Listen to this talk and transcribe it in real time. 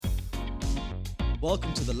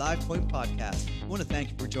Welcome to the Live Point Podcast. I want to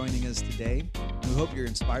thank you for joining us today, and we hope you're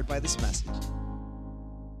inspired by this message.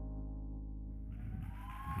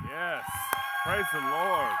 Yes, praise the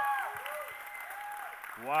Lord.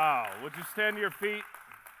 Wow, would you stand to your feet?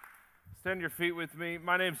 Stand to your feet with me.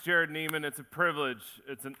 My name's Jared Neiman. It's a privilege,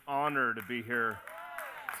 it's an honor to be here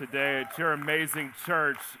today at your amazing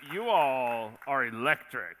church. You all are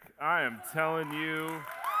electric. I am telling you.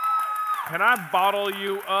 Can I bottle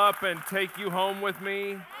you up and take you home with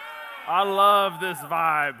me? I love this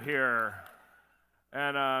vibe here.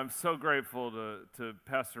 And I'm so grateful to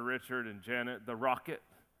Pastor Richard and Janet, the Rocket.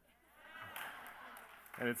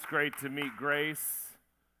 And it's great to meet Grace,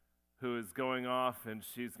 who is going off, and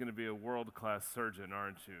she's going to be a world-class surgeon,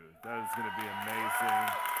 aren't you? That is going to be amazing.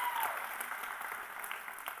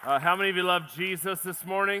 How many of you love Jesus this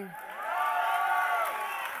morning?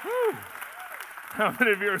 Whew. How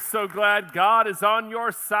many of you are so glad God is on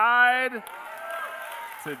your side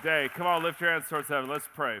today? Come on, lift your hands towards heaven. Let's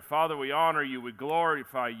pray. Father, we honor you. We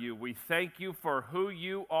glorify you. We thank you for who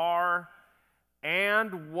you are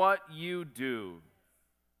and what you do.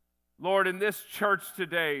 Lord, in this church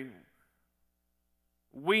today,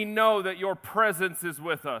 we know that your presence is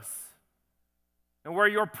with us. And where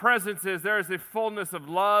your presence is, there is a fullness of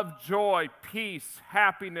love, joy, peace,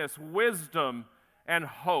 happiness, wisdom, and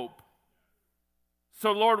hope.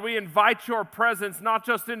 So, Lord, we invite your presence not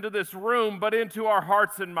just into this room, but into our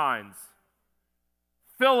hearts and minds.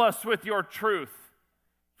 Fill us with your truth.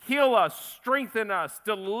 Heal us, strengthen us,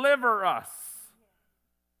 deliver us.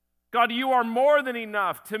 God, you are more than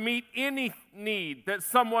enough to meet any need that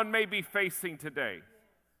someone may be facing today.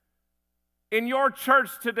 In your church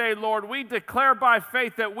today, Lord, we declare by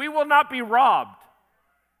faith that we will not be robbed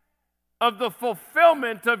of the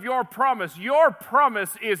fulfillment of your promise. Your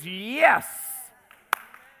promise is yes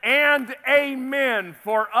and amen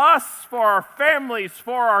for us, for our families,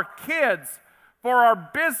 for our kids, for our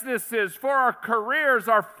businesses, for our careers,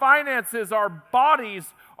 our finances, our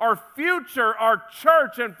bodies, our future, our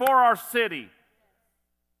church, and for our city.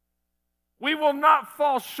 We will not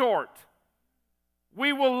fall short.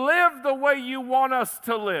 We will live the way you want us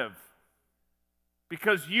to live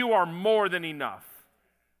because you are more than enough.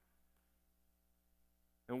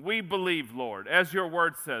 And we believe, Lord, as your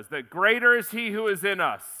word says, that greater is he who is in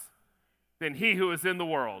us than he who is in the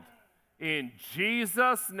world. In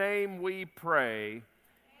Jesus' name we pray.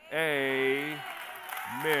 Amen.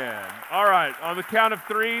 All right, on the count of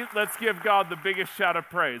three, let's give God the biggest shout of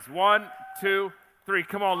praise. 1, 2, 3.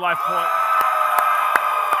 Come on, Life Point.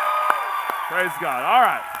 Praise God. All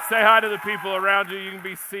right, say hi to the people around you. You can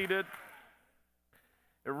be seated.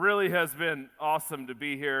 It really has been awesome to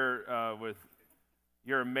be here with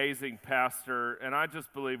your amazing pastor, and I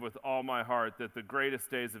just believe with all my heart that the greatest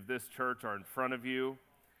days of this church are in front of you.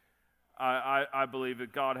 I believe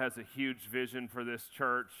that God has a huge vision for this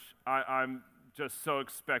church. I'm just so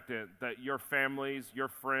expectant that your families, your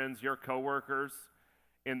friends, your coworkers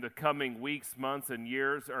in the coming weeks, months, and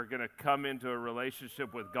years are going to come into a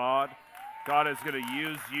relationship with God. God is going to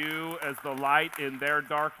use you as the light in their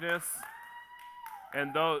darkness.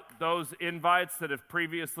 And those invites that have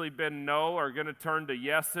previously been no are going to turn to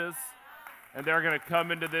yeses, and they're going to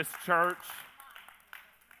come into this church.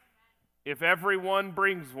 If everyone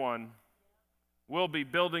brings one, we'll be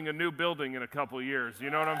building a new building in a couple of years. You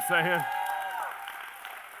know what I'm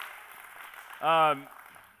saying?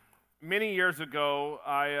 Many years ago,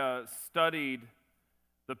 I studied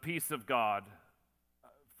the peace of God.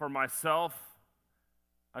 For myself,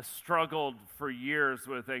 I struggled for years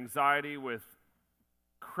with anxiety, with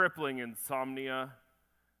crippling insomnia,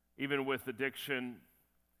 even with addiction.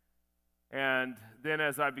 And then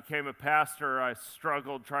as I became a pastor, I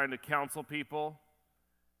struggled trying to counsel people.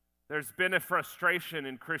 There's been a frustration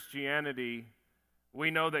in Christianity.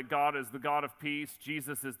 We know that God is the God of peace.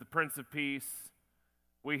 Jesus is the Prince of Peace.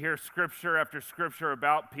 We hear scripture after scripture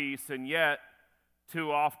about peace, and yet,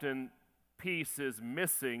 too often, peace is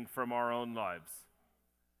missing from our own lives.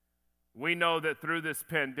 We know that through this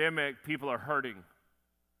pandemic, people are hurting.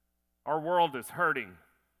 Our world is hurting.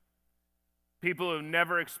 People who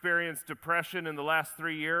never experienced depression in the last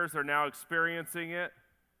 3 years are now experiencing it.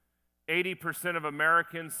 80% of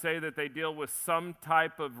Americans say that they deal with some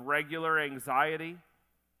type of regular anxiety.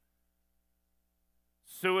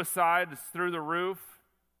 Suicide is through the roof.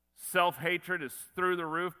 Self-hatred is through the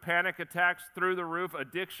roof. Panic attacks through the roof.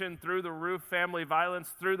 Addiction through the roof. Family violence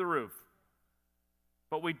through the roof.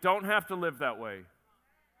 But we don't have to live that way.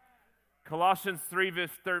 Colossians 3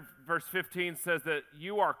 verse 15 says that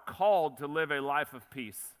you are called to live a life of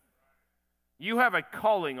peace. You have a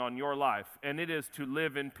calling on your life, and it is to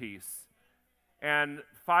live in peace. And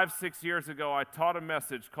 5-6 years ago, I taught a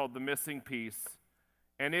message called The Missing Piece,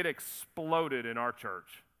 and it exploded in our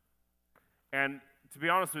church. And to be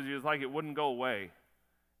honest with you, it's like it wouldn't go away.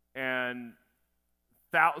 And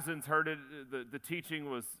thousands heard it. The teaching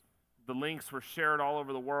was, the links were shared all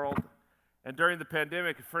over the world. And during the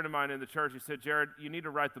pandemic, a friend of mine in the church, he said, Jared, you need to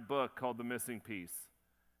write the book called The Missing Piece.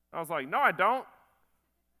 I was like, no, I don't.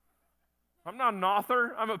 I'm not an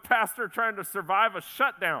author. I'm a pastor trying to survive a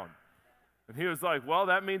shutdown. And he was like, well,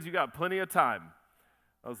 that means you got plenty of time.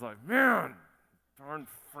 I was like, man, darn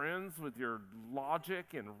friends with your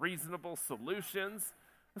logic and reasonable solutions.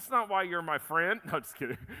 That's not why you're my friend. No, just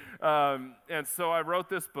kidding. And so I wrote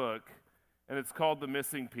this book, and it's called The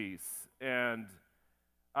Missing Piece. And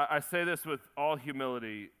I say this with all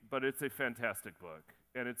humility, but it's a fantastic book,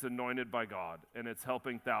 and it's anointed by God, and it's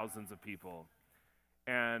helping thousands of people.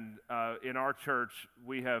 And in our church,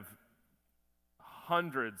 we have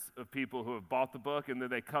hundreds of people who have bought the book, and then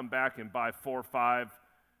they come back and buy 4 or 5.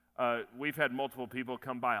 We've had multiple people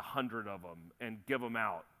come buy 100 of them and give them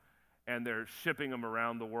out, and they're shipping them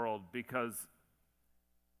around the world because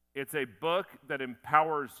it's a book that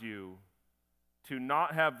empowers you to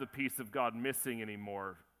not have the peace of God missing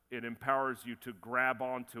anymore. It empowers you to grab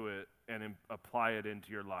onto it and apply it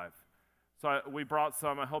into your life. So we brought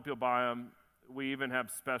some. I hope you'll buy them. We even have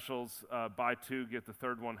specials. Buy 2, get the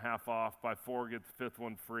third one half off. Buy 4, get the 5th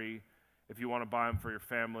one free. If you want to buy them for your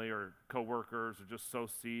family or coworkers or just sow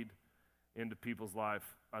seed into people's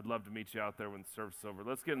life, I'd love to meet you out there when the service is over.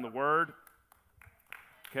 Let's get in the Word.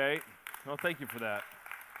 Okay. Well, thank you for that.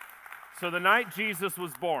 So the night Jesus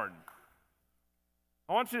was born,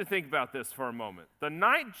 I want you to think about this for a moment. The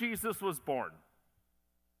night Jesus was born,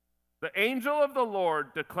 the angel of the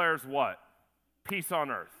Lord declares what? Peace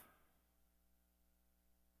on earth.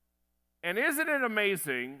 And isn't it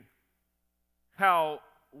amazing how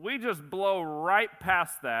we just blow right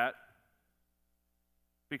past that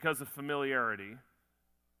because of familiarity,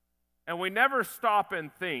 and we never stop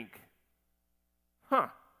and think,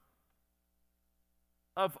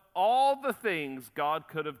 of all the things God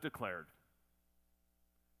could have declared.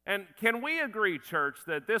 And can we agree, church,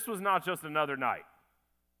 that this was not just another night?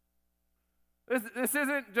 This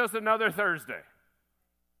isn't just another Thursday,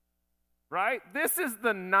 right? This is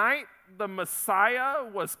the night the Messiah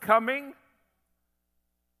was coming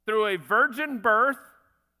through a virgin birth.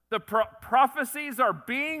 The prophecies are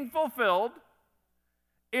being fulfilled.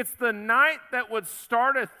 It's the night that would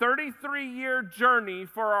start a 33-year journey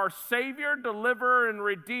for our Savior, Deliverer, and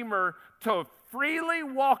Redeemer to freely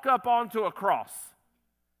walk up onto a cross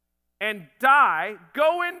and die,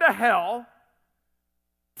 go into hell,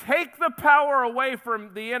 take the power away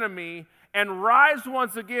from the enemy, and rise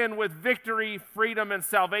once again with victory, freedom, and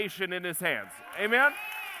salvation in his hands. Amen?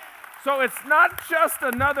 So it's not just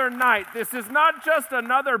another night. This is not just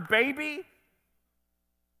another baby.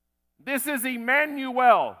 This is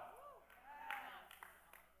Emmanuel.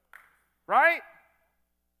 Right?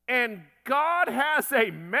 And God has a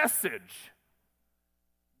message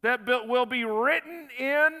that will be written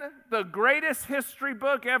in the greatest history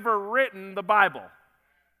book ever written, the Bible.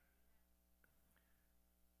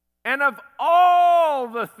 And of all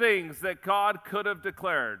the things that God could have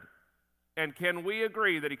declared, and can we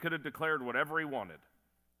agree that he could have declared whatever he wanted?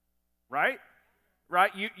 Right?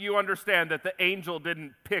 Right? You understand that the angel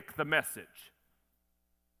didn't pick the message.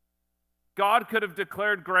 God could have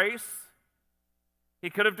declared grace. He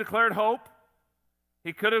could have declared hope.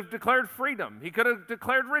 He could have declared freedom. He could have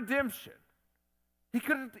declared redemption. He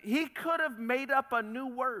could have made up a new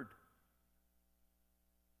word.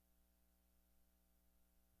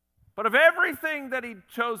 But of everything that he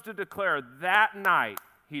chose to declare that night,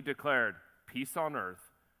 he declared peace on earth,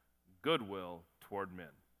 goodwill toward men.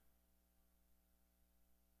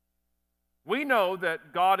 We know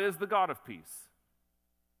that God is the God of peace.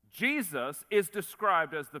 Jesus is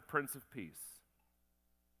described as the Prince of Peace.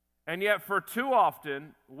 And yet, for too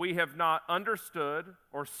often, we have not understood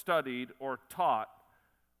or studied or taught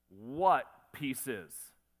what peace is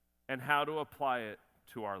and how to apply it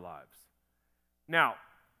to our lives. Now,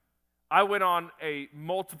 I went on a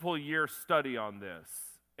multiple-year study on this,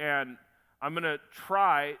 and I'm going to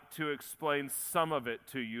try to explain some of it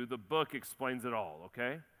to you. The book explains it all,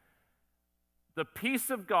 okay? The peace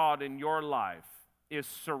of God in your life is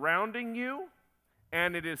surrounding you,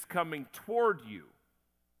 and it is coming toward you.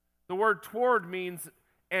 The word toward means,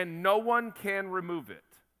 and no one can remove it.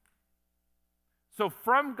 So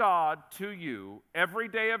from God to you, every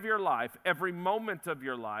day of your life, every moment of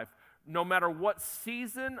your life, no matter what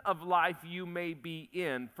season of life you may be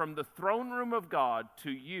in, from the throne room of God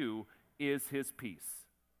to you is his peace.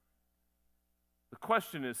 The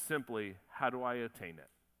question is simply, how do I attain it?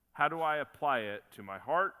 How do I apply it to my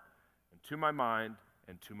heart and to my mind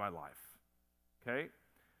and to my life? Okay?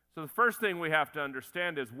 So the first thing we have to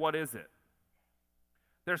understand is, what is it?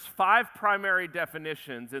 There's 5 primary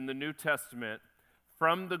definitions in the New Testament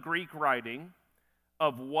from the Greek writing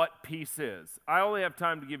of what peace is. I only have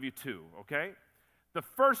time to give you 2, okay? The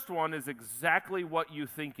first one is exactly what you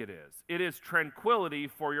think it is. It is tranquility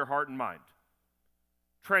for your heart and mind.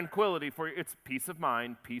 Tranquility it's peace of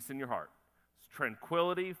mind, peace in your heart. It's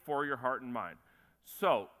tranquility for your heart and mind.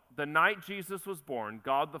 So, the night Jesus was born,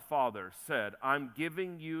 God the Father said, I'm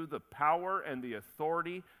giving you the power and the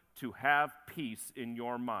authority to have peace in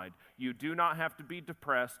your mind. You do not have to be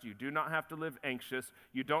depressed. You do not have to live anxious.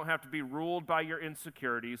 You don't have to be ruled by your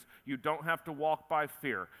insecurities. You don't have to walk by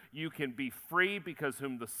fear. You can be free, because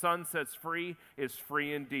whom the Son sets free is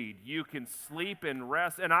free indeed. You can sleep and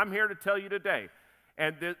rest. And I'm here to tell you today,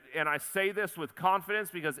 and I say this with confidence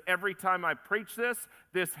because every time I preach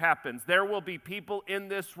this happens. There will be people in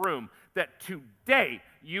this room that today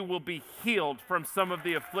you will be healed from some of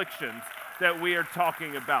the afflictions that we are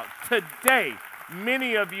talking about. Today,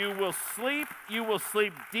 many of you will sleep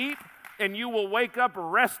deep, and you will wake up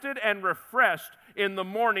rested and refreshed in the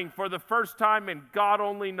morning for the first time, and God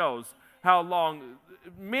only knows how long.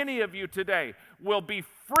 Many of you today will be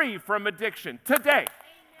free from addiction. Today.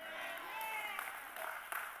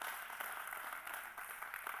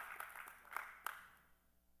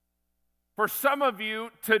 For some of you,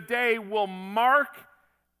 today will mark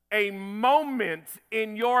a moment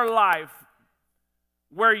in your life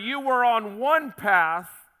where you were on one path,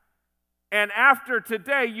 and after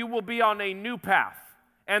today, you will be on a new path,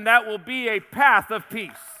 and that will be a path of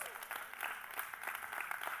peace.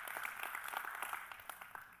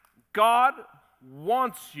 God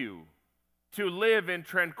wants you to live in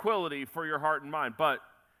tranquility for your heart and mind, but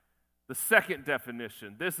the second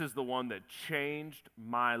definition, this is the one that changed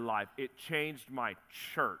my life. It changed my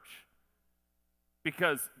church.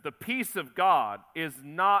 Because the peace of God is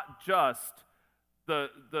not just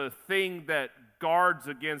the thing that guards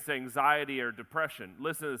against anxiety or depression.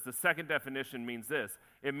 Listen to this. The second definition means this.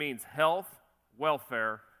 It means health,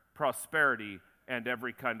 welfare, prosperity, and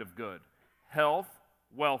every kind of good. Health,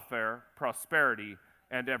 welfare, prosperity,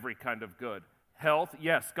 and every kind of good. Health,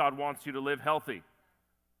 yes, God wants you to live healthy.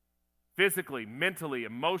 Physically, mentally,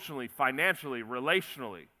 emotionally, financially,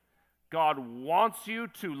 relationally. God wants you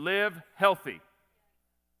to live healthy.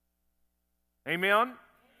 Amen? Amen?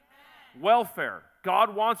 Welfare.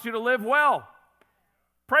 God wants you to live well.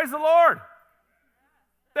 Praise the Lord.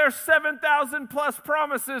 There's 7,000 plus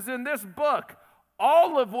promises in this book,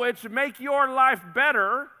 all of which make your life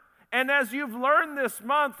better. And as you've learned this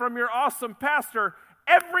month from your awesome pastor,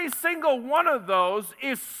 every single one of those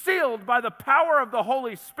is sealed by the power of the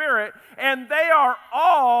Holy Spirit, and they are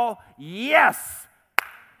all yes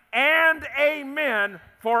and amen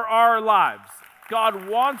for our lives. God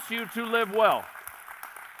wants you to live well.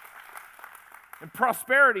 And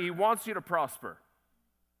prosperity, He wants you to prosper.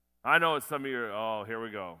 I know it's some of you, oh, here we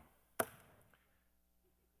go.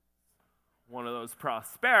 One of those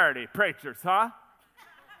prosperity preachers, huh?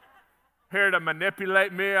 Here to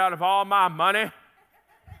manipulate me out of all my money.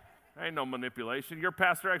 Ain't no manipulation. Your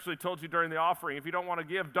pastor actually told you during the offering, if you don't want to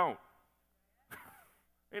give, don't.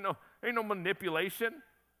 ain't no manipulation.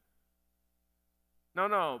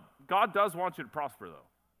 No. God does want you to prosper, though.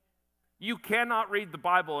 You cannot read the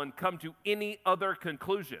Bible and come to any other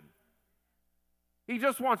conclusion. He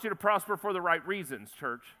just wants you to prosper for the right reasons,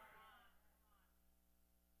 church.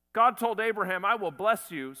 God told Abraham, I will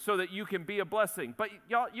bless you so that you can be a blessing. But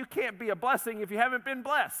y'all, you can't be a blessing if you haven't been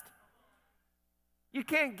blessed. You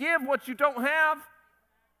can't give what you don't have.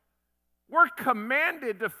 We're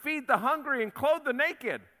commanded to feed the hungry and clothe the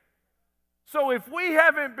naked. So if we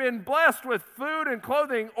haven't been blessed with food and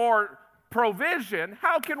clothing or provision,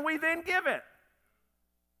 how can we then give it?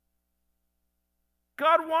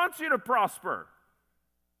 God wants you to prosper.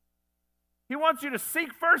 He wants you to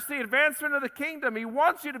seek first the advancement of the kingdom. He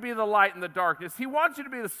wants you to be the light in the darkness. He wants you to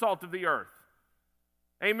be the salt of the earth.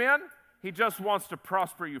 Amen? He just wants to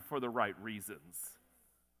prosper you for the right reasons.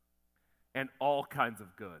 And all kinds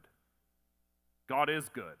of good. God is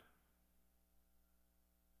good.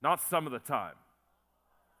 Not some of the time.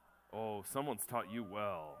 Oh, someone's taught you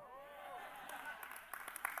well.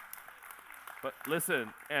 But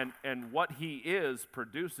listen, and what He is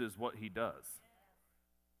produces what He does.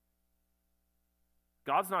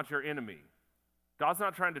 God's not your enemy. God's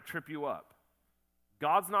not trying to trip you up.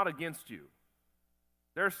 God's not against you.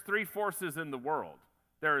 There's 3 forces in the world.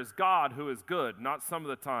 There is God, who is good, not some of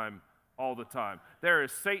the time, all the time. There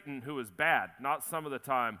is Satan, who is bad, not some of the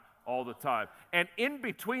time, all the time. And in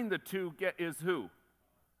between the two is who?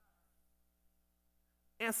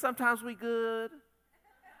 And sometimes we good.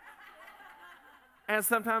 And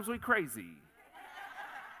sometimes we crazy.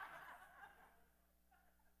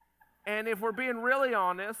 And if we're being really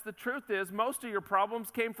honest, the truth is most of your problems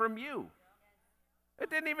came from you. It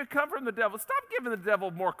didn't even come from the devil. Stop giving the devil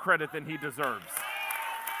more credit than he deserves.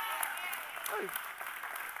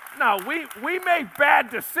 No, we make bad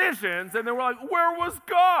decisions, and then we're like, where was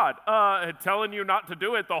God? Telling you not to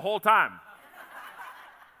do it the whole time.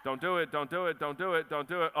 Don't do it, don't do it, don't do it, don't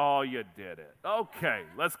do it. Oh, you did it. Okay,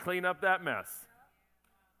 let's clean up that mess.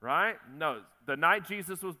 Right? No, the night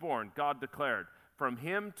Jesus was born, God declared, from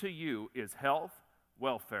him to you is health,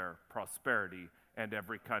 welfare, prosperity, and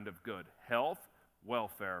every kind of good. Health,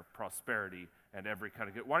 welfare, prosperity, and every kind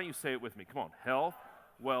of good. Why don't you say it with me? Come on. Health,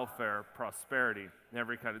 welfare, prosperity, and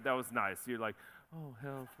every kind of. That was nice. You're like, oh,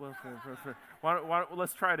 health, welfare, prosperity.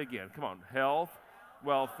 Let's try it again. Come on. Health,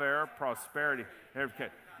 welfare, prosperity. Okay.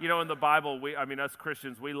 You know, in the Bible, us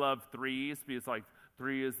Christians, we love threes because like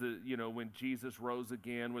 3 is when Jesus rose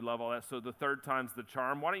again. We love all that. So the third time's the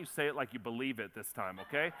charm. Why don't you say it like you believe it this time,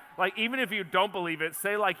 okay? Like even if you don't believe it,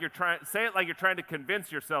 say it like you're trying to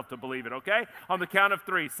convince yourself to believe it, okay? On the count of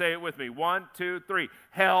 3, say it with me. 1, 2, 3.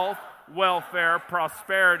 Health, welfare,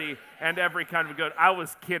 prosperity, and every kind of good. I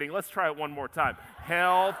was kidding. Let's try it one more time.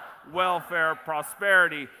 Health, welfare,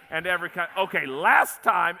 prosperity, and every kind. Okay, last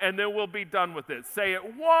time, and then we'll be done with it. Say it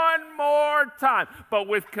one more time, but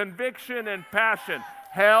with conviction and passion.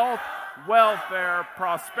 Health, welfare,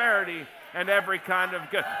 prosperity, and every kind of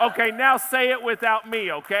good. Okay, now say it without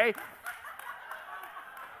me, okay?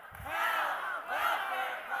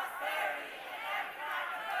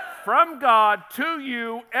 From God to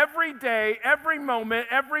you every day, every moment,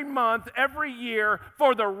 every month, every year,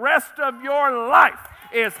 for the rest of your life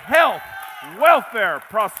is health, welfare,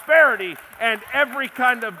 prosperity, and every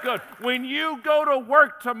kind of good. When you go to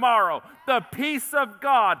work tomorrow, the peace of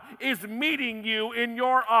God is meeting you in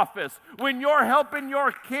your office. When you're helping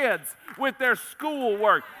your kids with their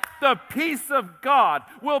schoolwork, the peace of God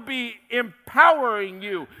will be empowering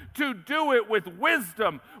you to do it with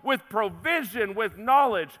wisdom, with provision, with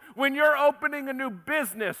knowledge. When you're opening a new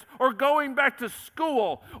business or going back to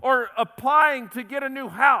school or applying to get a new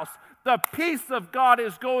house, the peace of God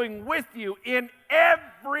is going with you in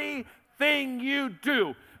everything you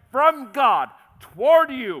do from God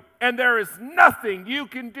toward you, and there is nothing you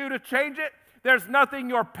can do to change it. There's nothing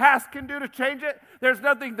your past can do to change it. There's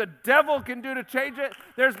nothing the devil can do to change it.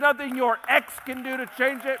 There's nothing your ex can do to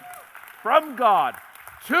change it. From God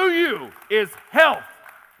to you is health,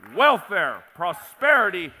 welfare,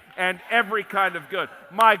 prosperity, and every kind of good.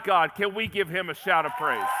 My God, can we give him a shout of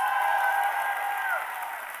praise?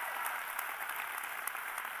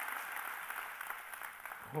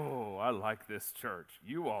 Oh, I like this church.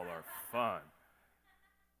 You all are fun.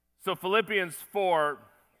 So Philippians 4,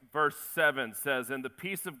 verse 7 says, and the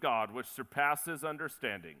peace of God, which surpasses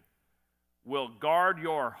understanding, will guard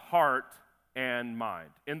your heart and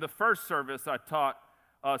mind. In the first service, I taught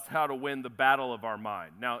us how to win the battle of our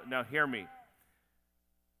mind. Now hear me.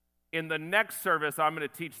 In the next service, I'm going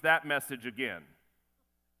to teach that message again.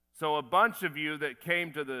 So a bunch of you that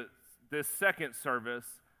came to this second service,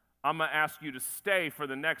 I'm going to ask you to stay for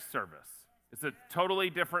the next service. It's a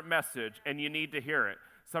totally different message, and you need to hear it.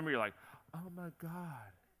 Some of you are like, oh my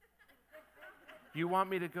God. You want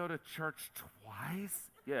me to go to church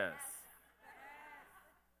twice? Yes.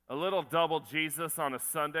 A little double Jesus on a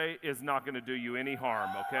Sunday is not going to do you any harm,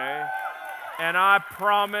 okay? And I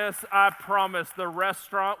promise, the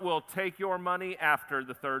restaurant will take your money after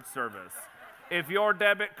the third service. If your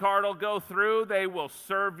debit card will go through, they will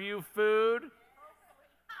serve you food.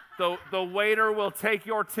 The waiter will take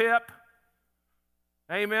your tip.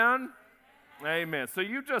 Amen? Amen. So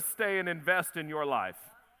you just stay and invest in your life.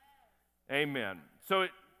 Amen. So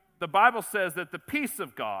the Bible says that the peace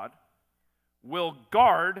of God will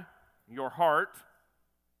guard your heart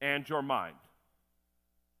and your mind.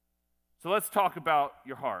 So let's talk about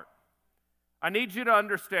your heart. I need you to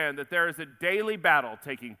understand that there is a daily battle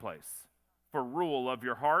taking place for rule of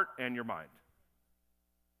your heart and your mind.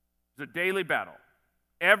 It's a daily battle.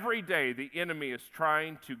 Every day the enemy is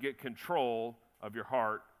trying to get control of your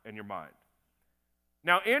heart and your mind.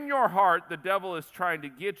 Now, in your heart, the devil is trying to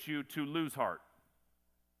get you to lose heart.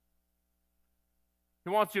 He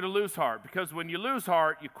wants you to lose heart because when you lose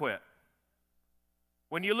heart, you quit.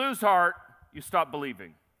 When you lose heart, you stop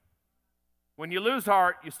believing. When you lose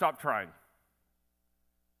heart, you stop trying.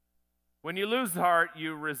 When you lose heart,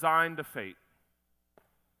 you resign to fate,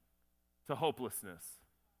 to hopelessness.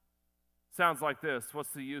 Sounds like this.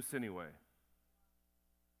 What's the use anyway?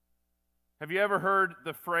 Have you ever heard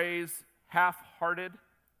the phrase half-hearted?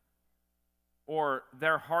 Or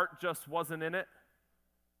their heart just wasn't in it?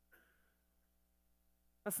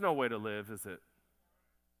 That's no way to live, is it?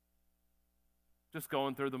 Just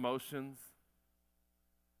going through the motions.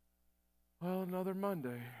 Well, another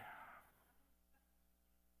Monday.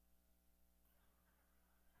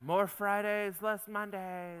 More Fridays, less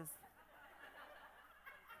Mondays.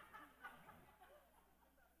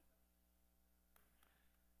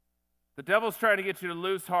 The devil's trying to get you to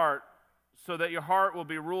lose heart so that your heart will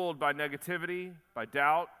be ruled by negativity, by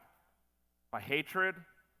doubt, by hatred,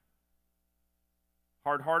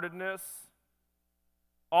 hard-heartedness,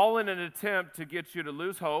 all in an attempt to get you to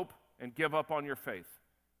lose hope and give up on your faith.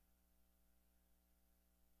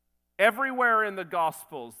 Everywhere in the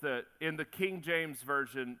Gospels that in the King James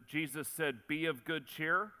Version, Jesus said, "Be of good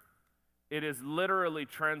cheer," it is literally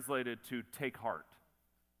translated to "take heart."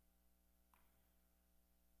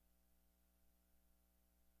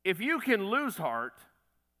 If you can lose heart,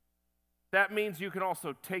 that means you can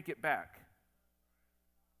also take it back.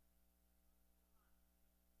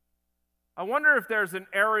 I wonder if there's an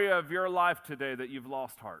area of your life today that you've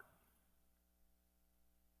lost heart.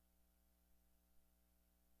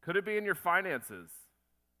 Could it be in your finances?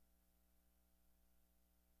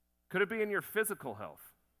 Could it be in your physical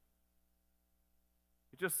health?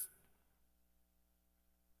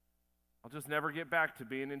 I'll just never get back to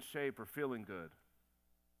being in shape or feeling good.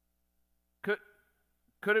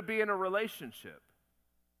 Could it be in a relationship?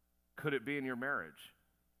 Could it be in your marriage?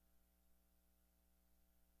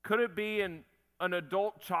 Could it be in an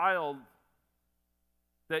adult child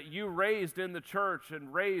that you raised in the church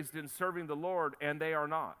and raised in serving the Lord and they are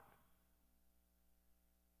not?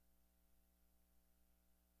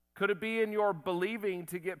 Could it be in your believing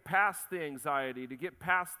to get past the anxiety, to get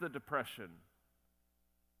past the depression?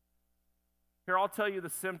 Here, I'll tell you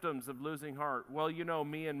the symptoms of losing heart. Well, you know,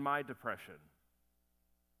 me and my depression.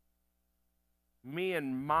 Me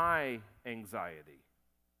and my anxiety.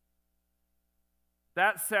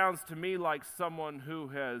 That sounds to me like someone who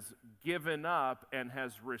has given up and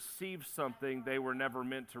has received something they were never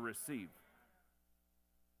meant to receive.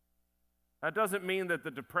 That doesn't mean that the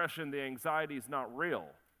depression, the anxiety is not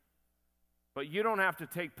real. But you don't have to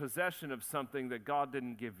take possession of something that God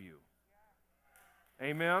didn't give you.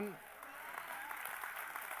 Amen?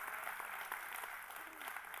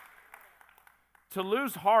 To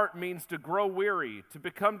lose heart means to grow weary, to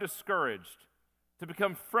become discouraged, to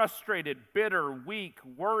become frustrated, bitter, weak,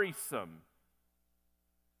 worrisome.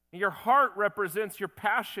 Your heart represents your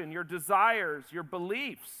passion, your desires, your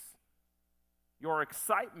beliefs, your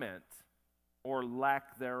excitement, or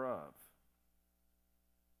lack thereof.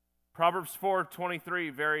 Proverbs 4:23,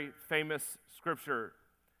 very famous scripture,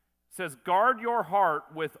 says, "Guard your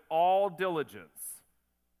heart with all diligence,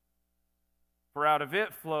 for out of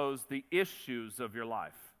it flows the issues of your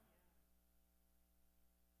life."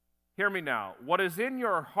 Hear me now. What is in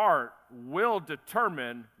your heart will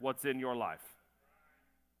determine what's in your life.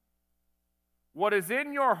 What is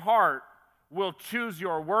in your heart will choose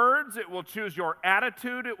your words, it will choose your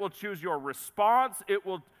attitude, it will choose your response, it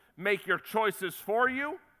will make your choices for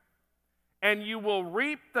you, and you will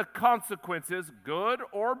reap the consequences, good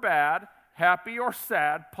or bad, happy or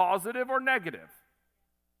sad, positive or negative.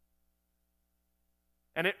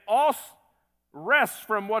 And it all rests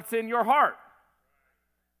from what's in your heart.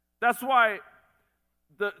 That's why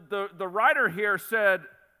the writer here said,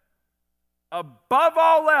 above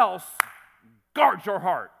all else, guard your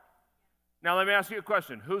heart. Now let me ask you a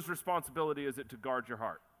question. Whose responsibility is it to guard your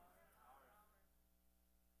heart?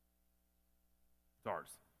 It's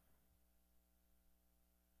ours.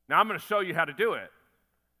 Now I'm going to show you how to do it.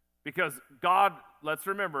 Because God, let's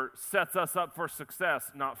remember, sets us up for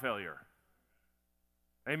success, not failure.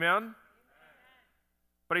 Amen?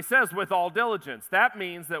 But he says, with all diligence. That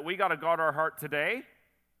means that we got to guard our heart today,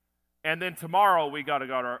 and then tomorrow we got to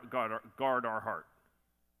guard our heart.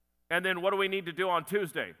 And then what do we need to do on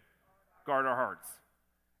Tuesday? Guard our hearts.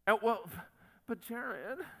 And well, but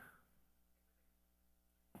Jared,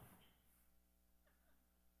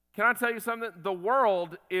 can I tell you something? The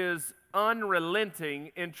world is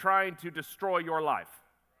unrelenting in trying to destroy your life.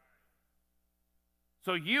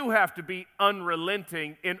 So you have to be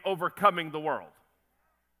unrelenting in overcoming the world.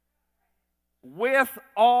 With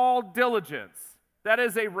all diligence. That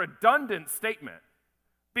is a redundant statement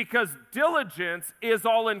because diligence is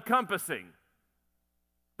all-encompassing.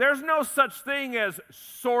 There's no such thing as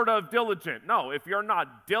sort of diligent. No, if you're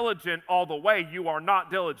not diligent all the way, you are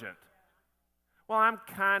not diligent. Well, I'm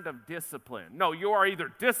kind of disciplined. No, you are either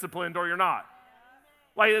disciplined or you're not.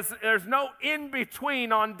 Like there's no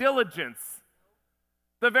in-between on diligence.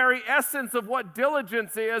 The very essence of what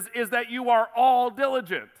diligence is that you are all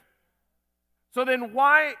diligent. So then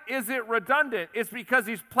why is it redundant? It's because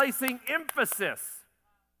he's placing emphasis.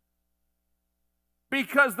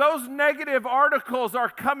 Because those negative articles are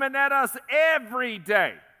coming at us every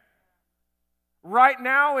day. Right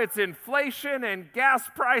now it's inflation and gas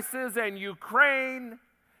prices and Ukraine.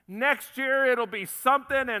 Next year it'll be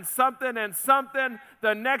something and something and something.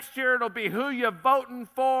 The next year it'll be who you're voting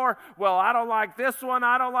for. Well, I don't like this one,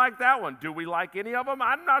 I don't like that one. Do we like any of them?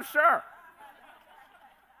 I'm not sure.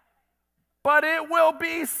 But it will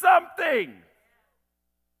be something.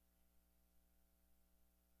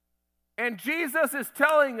 And Jesus is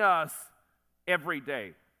telling us every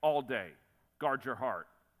day, all day, guard your heart.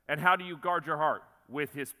 And how do you guard your heart?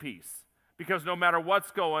 With his peace. Because no matter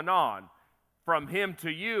what's going on, from him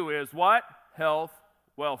to you is what? Health,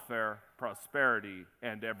 welfare, prosperity,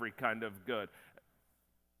 and every kind of good.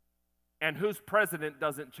 And who's president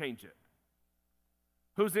doesn't change it.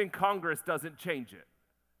 Who's in Congress doesn't change it.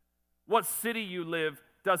 What city you live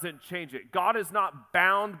doesn't change it. God is not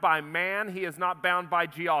bound by man. He is not bound by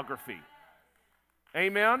geography.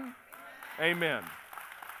 Amen? Amen.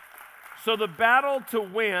 So the battle to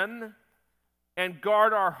win and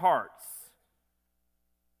guard our hearts.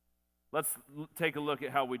 Let's take a look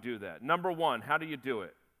at how we do that. Number one, how do you do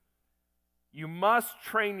it? You must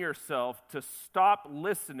train yourself to stop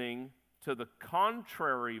listening to the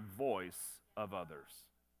contrary voice of others.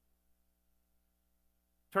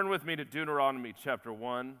 Turn with me to Deuteronomy chapter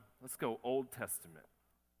 1. Let's go Old Testament.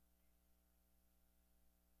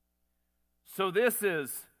 So this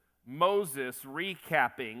is Moses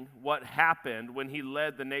recapping what happened when he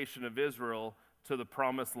led the nation of Israel to the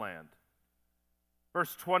promised land.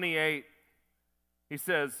 Verse 28, he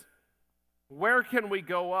says, where can we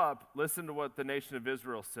go up? Listen to what the nation of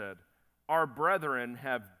Israel said. Our brethren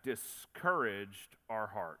have discouraged our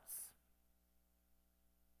hearts.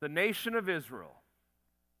 The nation of Israel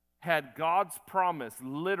had God's promise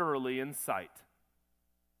literally in sight.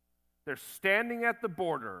 They're standing at the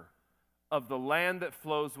border of the land that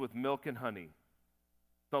flows with milk and honey,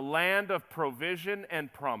 the land of provision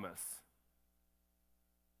and promise.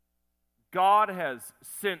 God has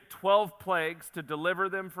sent 12 plagues to deliver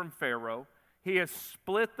them from Pharaoh. He has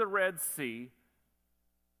split the Red Sea.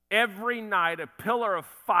 Every night, a pillar of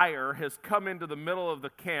fire has come into the middle of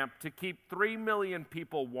the camp to keep 3 million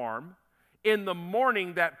people warm. In the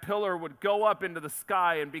morning, that pillar would go up into the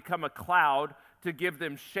sky and become a cloud to give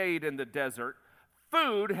them shade in the desert.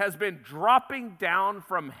 Food has been dropping down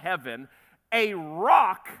from heaven. A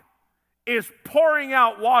rock is pouring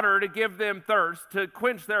out water to give them thirst, to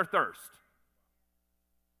quench their thirst.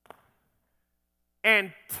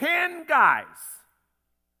 And 10 guys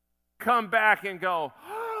come back and go,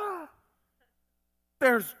 oh,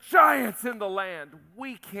 there's giants in the land.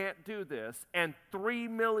 We can't do this. And 3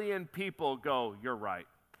 million people go, you're right.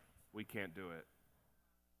 We can't do it.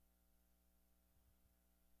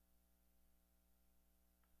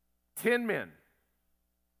 Ten men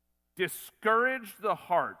discouraged the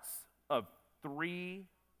hearts of 3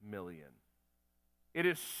 million. It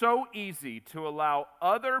is so easy to allow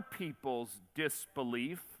other people's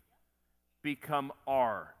disbelief become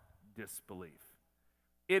our disbelief.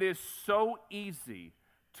 It is so easy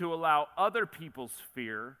to allow other people's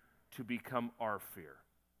fear to become our fear.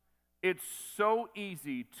 It's so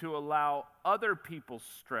easy to allow other people's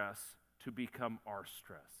stress to become our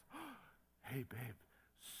stress. Hey, babe,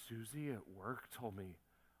 Susie at work told me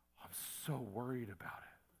I'm so worried about it.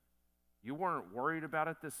 You weren't worried about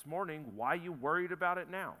it this morning. Why are you worried about it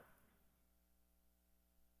now?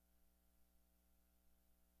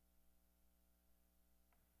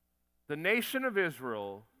 The nation of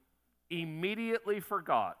Israel immediately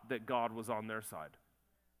forgot that God was on their side.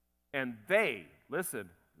 And they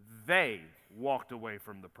walked away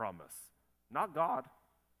from the promise. Not God.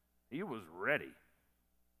 He was ready.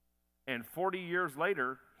 And 40 years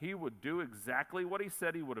later, he would do exactly what he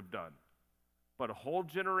said he would have done. But a whole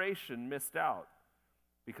generation missed out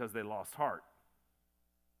because they lost heart.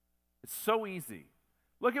 It's so easy.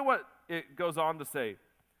 Look at what it goes on to say. It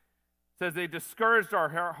says, they discouraged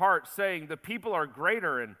our hearts, saying, the people are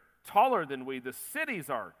greater and taller than we. The cities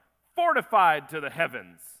are fortified to the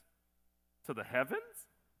heavens. To the heavens?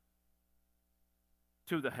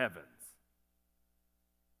 To the heavens.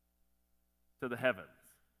 To the heavens.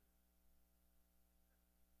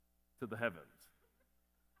 To the heavens.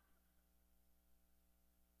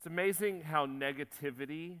 It's amazing how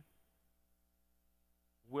negativity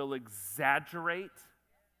will exaggerate.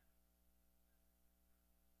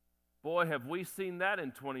 Boy, have we seen that in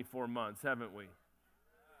 24 months, haven't we?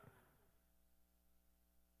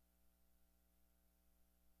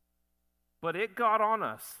 But it got on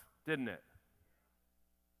us, didn't it?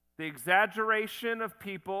 The exaggeration of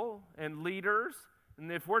people and leaders,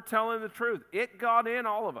 and if we're telling the truth, it got in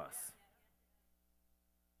all of us.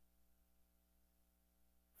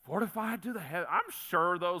 Fortified to the heavens. I'm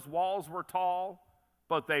sure those walls were tall,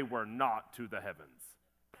 but they were not to the heavens.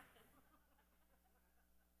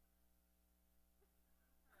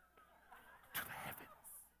 To the heavens.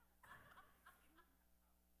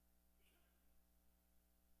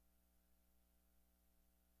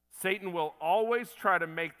 Satan will always try to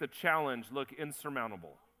make the challenge look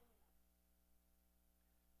insurmountable.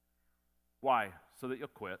 Why? So that you'll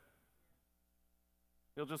quit.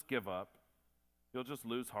 You'll just give up. You'll just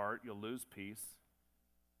lose heart. You'll lose peace.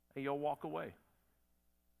 And you'll walk away.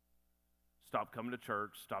 Stop coming to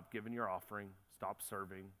church. Stop giving your offering. Stop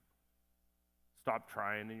serving. Stop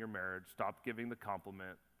trying in your marriage. Stop giving the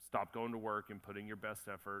compliment. Stop going to work and putting your best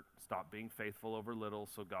effort. Stop being faithful over little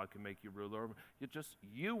so God can make you ruler over.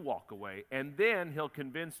 You walk away, and then he'll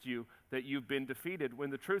convince you that you've been defeated when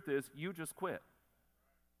the truth is you just quit.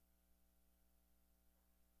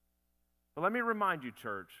 But let me remind you,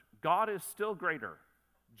 church, God is still greater.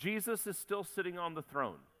 Jesus is still sitting on the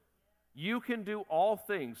throne. You can do all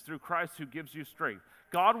things through Christ who gives you strength.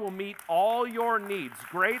 God will meet all your needs.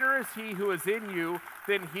 Greater is he who is in you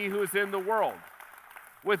than he who is in the world.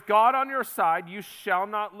 With God on your side, you shall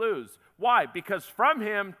not lose. Why? Because from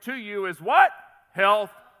him to you is what?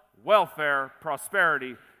 Health, welfare,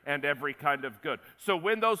 prosperity, and every kind of good. So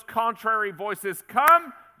when those contrary voices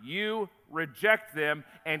come, you reject them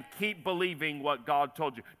and keep believing what God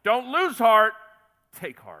told you. Don't lose heart,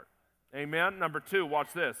 take heart. Amen? Number 2,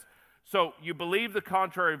 watch this. So you believe the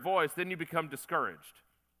contrary voice, then you become discouraged.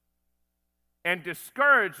 And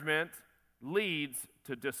discouragement leads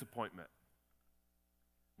to disappointment.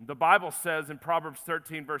 The Bible says in Proverbs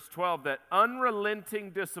 13, verse 12, that unrelenting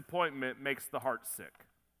disappointment makes the heart sick.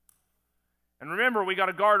 And remember, we got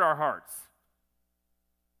to guard our hearts.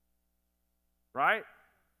 Right?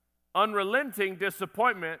 Unrelenting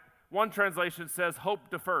disappointment, one translation says hope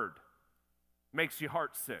deferred, makes your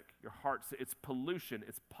heart sick. Your heart sick. It's pollution.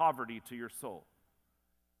 It's poverty to your soul.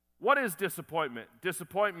 What is disappointment?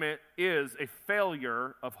 Disappointment is a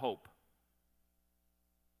failure of hope.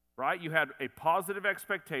 Right? You had a positive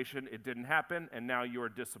expectation, it didn't happen, and now you are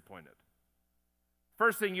disappointed.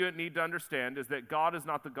 First thing you need to understand is that God is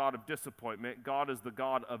not the God of disappointment. God is the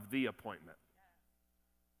God of the appointment.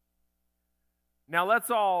 Now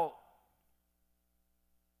let's all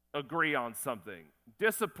agree on something.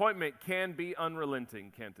 Disappointment can be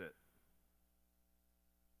unrelenting, can't it?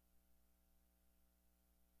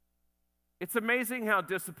 It's amazing how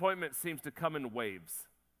disappointment seems to come in waves.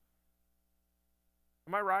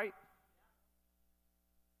 Am I right?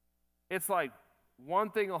 It's like one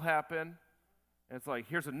thing will happen, and it's like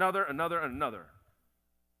here's another, and another.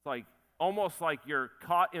 It's like almost like you're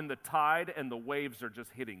caught in the tide and the waves are just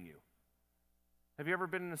hitting you. Have you ever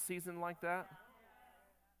been in a season like that?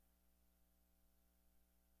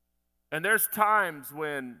 And there's times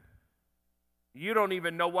when you don't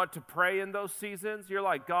even know what to pray in those seasons. You're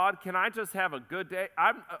like, God, can I just have a good day?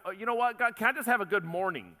 You know what, God, can I just have a good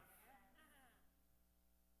morning?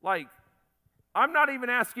 Like, I'm not even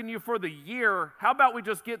asking you for the year. How about we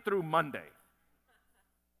just get through Monday?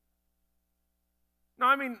 No,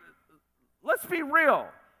 I mean, let's be real.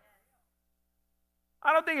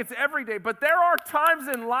 I don't think it's every day, but there are times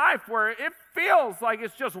in life where it feels like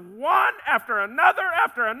it's just one after another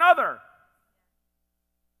after another.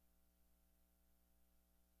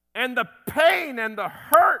 And the pain and the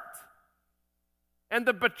hurt and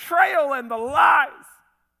the betrayal and the lies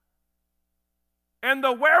and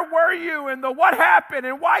the where were you and the what happened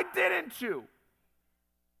and why didn't you?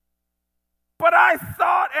 But I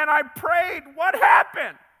thought and I prayed, what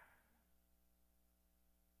happened?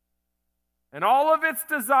 And all of it's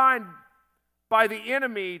designed by the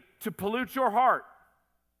enemy to pollute your heart.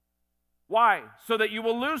 Why? So that you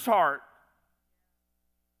will lose heart.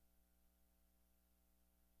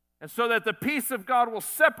 And so that the peace of God will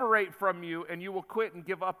separate from you and you will quit and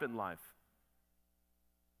give up in life.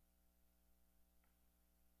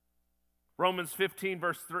 Romans 15,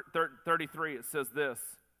 verse 33, it says this.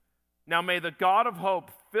 Now may the God of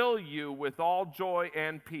hope fill you with all joy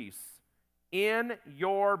and peace in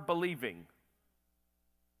your believing.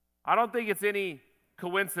 I don't think it's any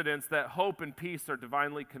coincidence that hope and peace are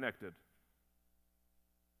divinely connected.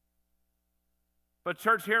 But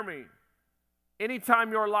church, hear me.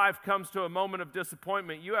 Anytime your life comes to a moment of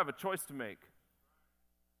disappointment, you have a choice to make.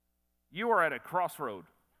 You are at a crossroad.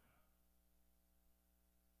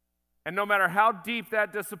 And no matter how deep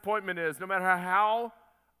that disappointment is, no matter how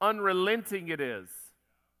unrelenting it is,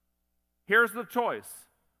 Here's the choice.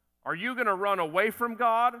 Are you going to run away from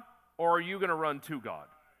God, or are you going to run to God?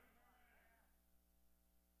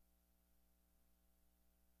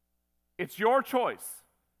 It's your choice.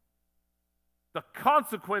 The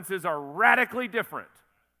consequences are radically different.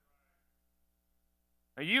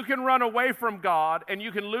 Now, you can run away from God and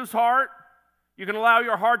you can lose heart. You can allow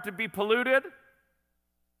your heart to be polluted.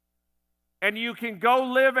 And you can go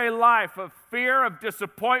live a life of fear, of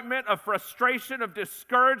disappointment, of frustration, of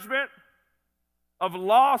discouragement, of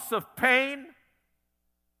loss, of pain.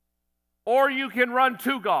 Or you can run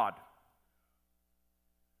to God,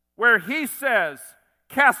 where He says,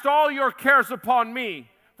 cast all your cares upon me,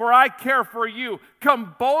 for I care for you.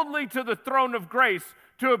 Come boldly to the throne of grace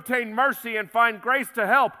to obtain mercy and find grace to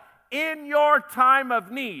help in your time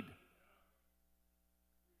of need.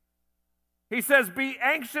 He says, be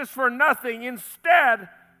anxious for nothing. Instead,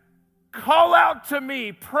 call out to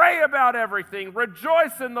me. Pray about everything.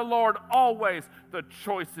 Rejoice in the Lord always. The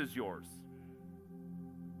choice is yours.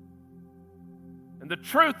 And the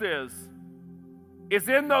truth is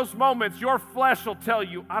in those moments, your flesh will tell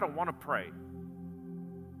you, I don't want to pray.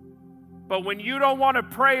 But when you don't want to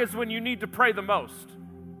pray is when you need to pray the most.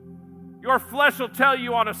 Your flesh will tell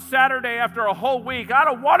you on a Saturday after a whole week, I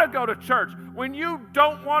don't want to go to church. When you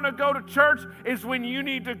don't want to go to church is when you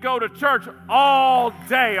need to go to church all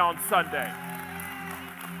day on Sunday.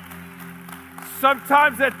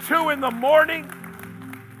 Sometimes at 2 in the morning,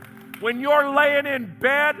 when you're laying in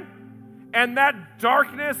bed and that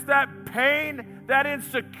darkness, that pain, that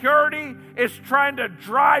insecurity is trying to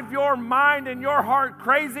drive your mind and your heart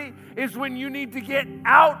crazy, is when you need to get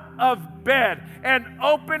out of bed and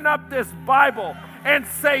open up this Bible and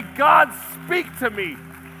say, God, speak to me.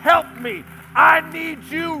 Help me. I need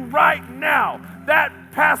you right now.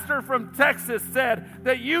 That pastor from Texas said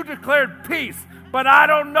that you declared peace, but I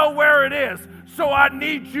don't know where it is, so I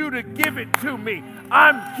need you to give it to me.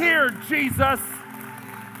 I'm here, Jesus.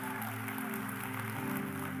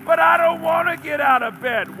 But I don't want to get out of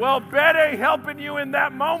bed. Well, bed ain't helping you in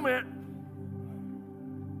that moment.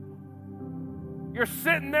 You're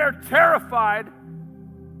sitting there terrified,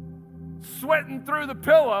 sweating through the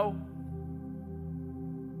pillow.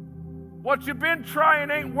 What you've been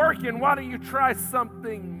trying ain't working. Why don't you try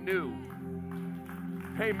something new?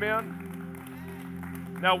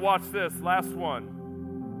 Amen. Now watch this. Last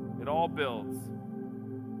one. It all builds.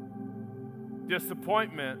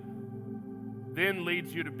 Disappointment then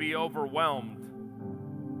leads you to be overwhelmed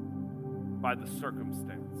by the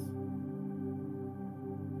circumstance.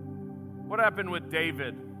 What happened with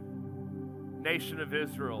David, nation of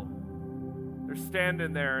Israel? They're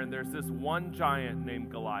standing there and there's this one giant named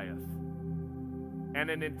Goliath. And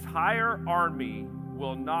an entire army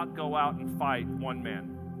will not go out and fight one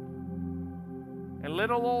man. And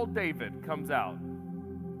little old David comes out,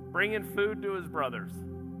 bringing food to his brothers.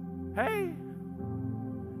 Hey,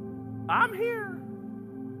 I'm here.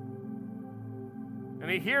 And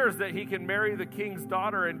he hears that he can marry the king's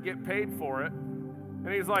daughter and get paid for it.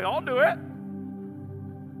 And he's like, I'll do it.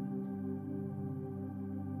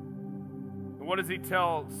 And what does he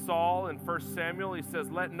tell Saul in 1 Samuel? He says,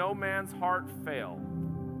 let no man's heart fail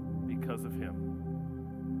because of him.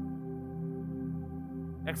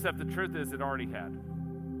 Except the truth is, it already had.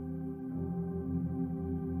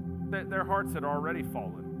 Their hearts had already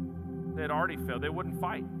fallen. They had already failed. They wouldn't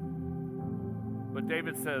fight. But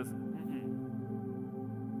David says,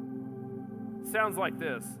 sounds like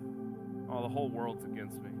this. Oh, the whole world's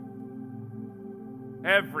against me.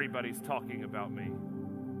 Everybody's talking about me.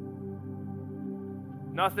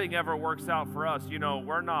 Nothing ever works out for us. You know,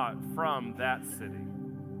 we're not from that city.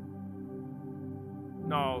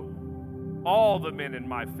 No, all the men in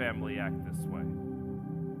my family act this way.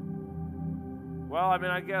 Well, I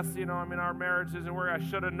mean, I guess, our marriage isn't where I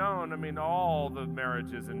should have known. All the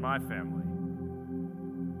marriages in my family.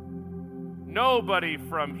 Nobody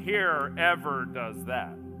from here ever does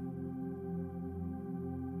that.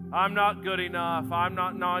 I'm not good enough.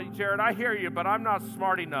 No, Jared, I hear you, but I'm not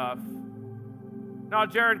smart enough. No,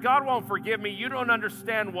 Jared, God won't forgive me. You don't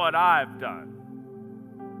understand what I've done.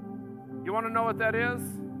 You want to know what that is?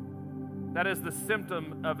 That is the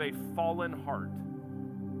symptom of a fallen heart.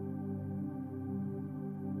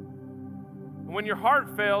 When your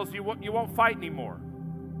heart fails, you won't fight anymore.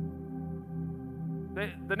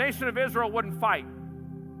 The nation of Israel wouldn't fight.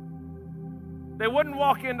 They wouldn't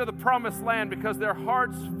walk into the promised land because their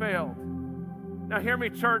hearts failed. Now hear me,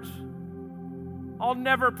 church. I'll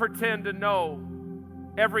never pretend to know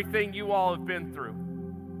everything you all have been through.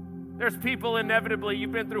 There's people inevitably,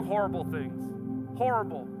 you've been through horrible things.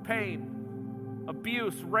 Horrible pain,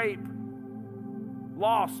 abuse, rape,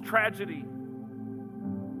 loss, tragedy.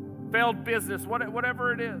 failed business,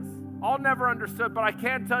 whatever it is. All never understood, but I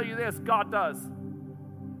can tell you this, God does.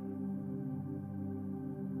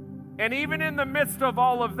 And even in the midst of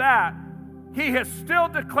all of that, He has still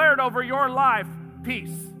declared over your life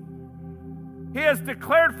peace. He has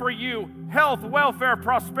declared for you health, welfare,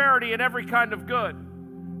 prosperity, and every kind of good.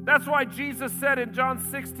 That's why Jesus said in John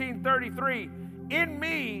 16:33, in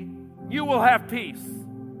me you will have peace.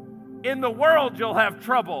 In the world you'll have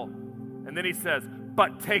trouble. And then He says,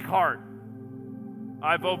 but take heart.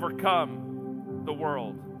 I've overcome the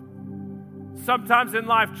world. Sometimes in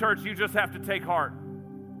life, church, you just have to take heart.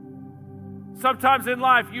 Sometimes in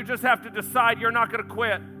life, you just have to decide you're not going to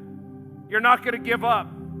quit. You're not going to give up.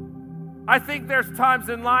 I think there's times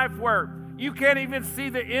in life where you can't even see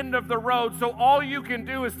the end of the road, so all you can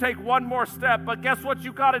do is take one more step. But guess what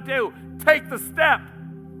you got to do? Take the step.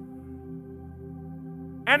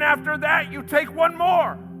 And after that, you take one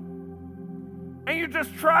more. And you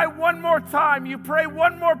just try one more time. You pray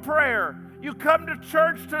one more prayer. You come to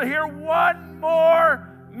church to hear one more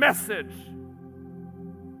message.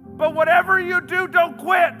 But whatever you do, don't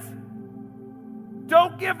quit.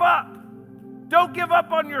 Don't give up. Don't give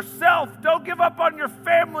up on yourself. Don't give up on your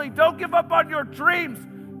family. Don't give up on your dreams.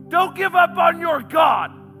 Don't give up on your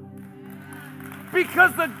God.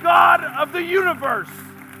 Because the God of the universe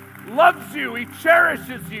loves you. He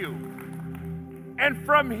cherishes you. And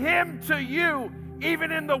from Him to you,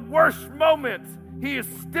 even in the worst moments, He is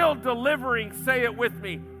still delivering, say it with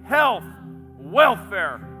me, health,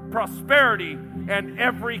 welfare, prosperity, and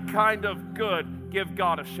every kind of good. Give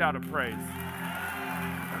God a shout of praise.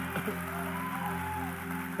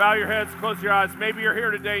 Bow your heads, close your eyes. Maybe you're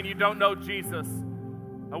here today and you don't know Jesus.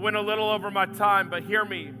 I went a little over my time, but hear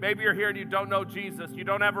me. Maybe you're here and you don't know Jesus. You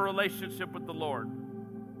don't have a relationship with the Lord.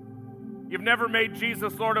 You've never made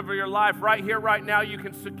Jesus Lord over your life. Right here, right now, you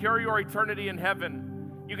can secure your eternity in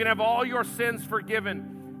heaven. You can have all your sins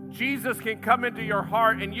forgiven. Jesus can come into your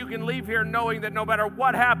heart, and you can leave here knowing that no matter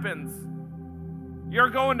what happens, you're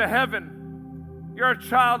going to heaven. You're a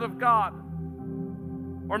child of God.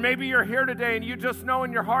 Or maybe you're here today and you just know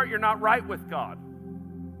in your heart you're not right with God.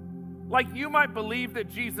 Like you might believe that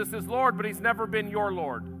Jesus is Lord, but He's never been your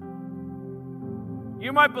Lord.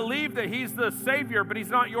 You might believe that He's the Savior, but He's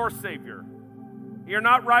not your Savior. You're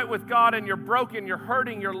not right with God and you're broken, you're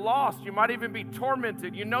hurting, you're lost. You might even be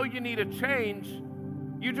tormented. You know you need a change.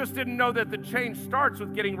 You just didn't know that the change starts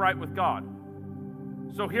with getting right with God.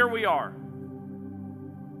 So here we are.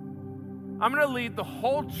 I'm going to lead the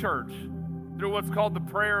whole church through what's called the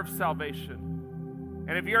prayer of salvation.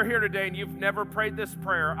 And if you're here today and you've never prayed this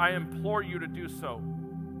prayer, I implore you to do so.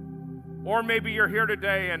 Or maybe you're here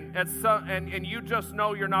today and you just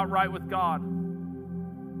know you're not right with God,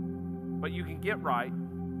 but you can get right.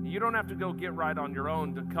 You don't have to go get right on your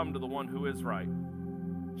own to come to the one who is right.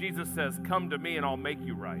 Jesus says, come to me and I'll make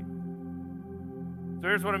you right. So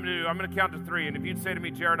here's what I'm going to do. I'm going to count to 3. And if you'd say to me,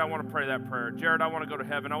 Jared, I want to pray that prayer. Jared, I want to go to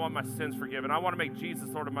heaven. I want my sins forgiven. I want to make Jesus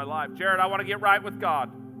Lord of my life. Jared, I want to get right with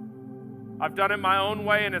God. I've done it my own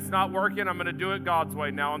way and it's not working. I'm going to do it God's way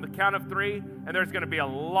now. On the count of 3, and there's going to be a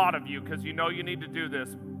lot of you because you know you need to do this.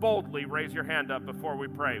 Boldly raise your hand up before we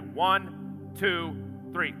pray. 1, 2,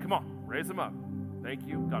 3. Come on, raise them up. Thank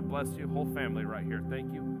you. God bless you. Whole family right here.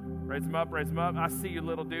 Thank you. Raise them up, raise them up. I see you,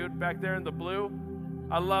 little dude, back there in the blue.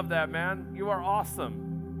 I love that, man. You are awesome.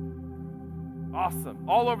 Awesome.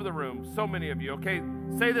 All over the room, so many of you. Okay,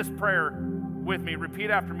 say this prayer with me. Repeat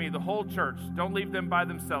after me, the whole church. Don't leave them by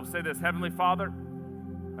themselves. Say this, Heavenly Father,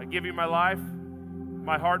 I give you my life,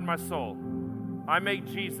 my heart, and my soul. I make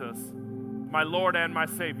Jesus my Lord and my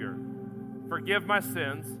Savior. Forgive my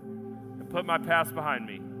sins and put my past behind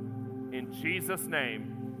me. In Jesus'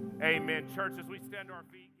 name, amen. Church, as we stand to our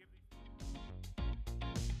feet.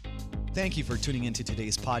 Thank you for tuning into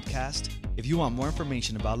today's podcast. If you want more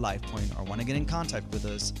information about LifePoint or want to get in contact with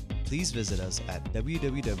us, please visit us at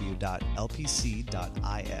www.lpc.is.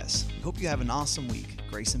 We hope you have an awesome week.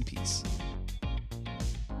 Grace and peace.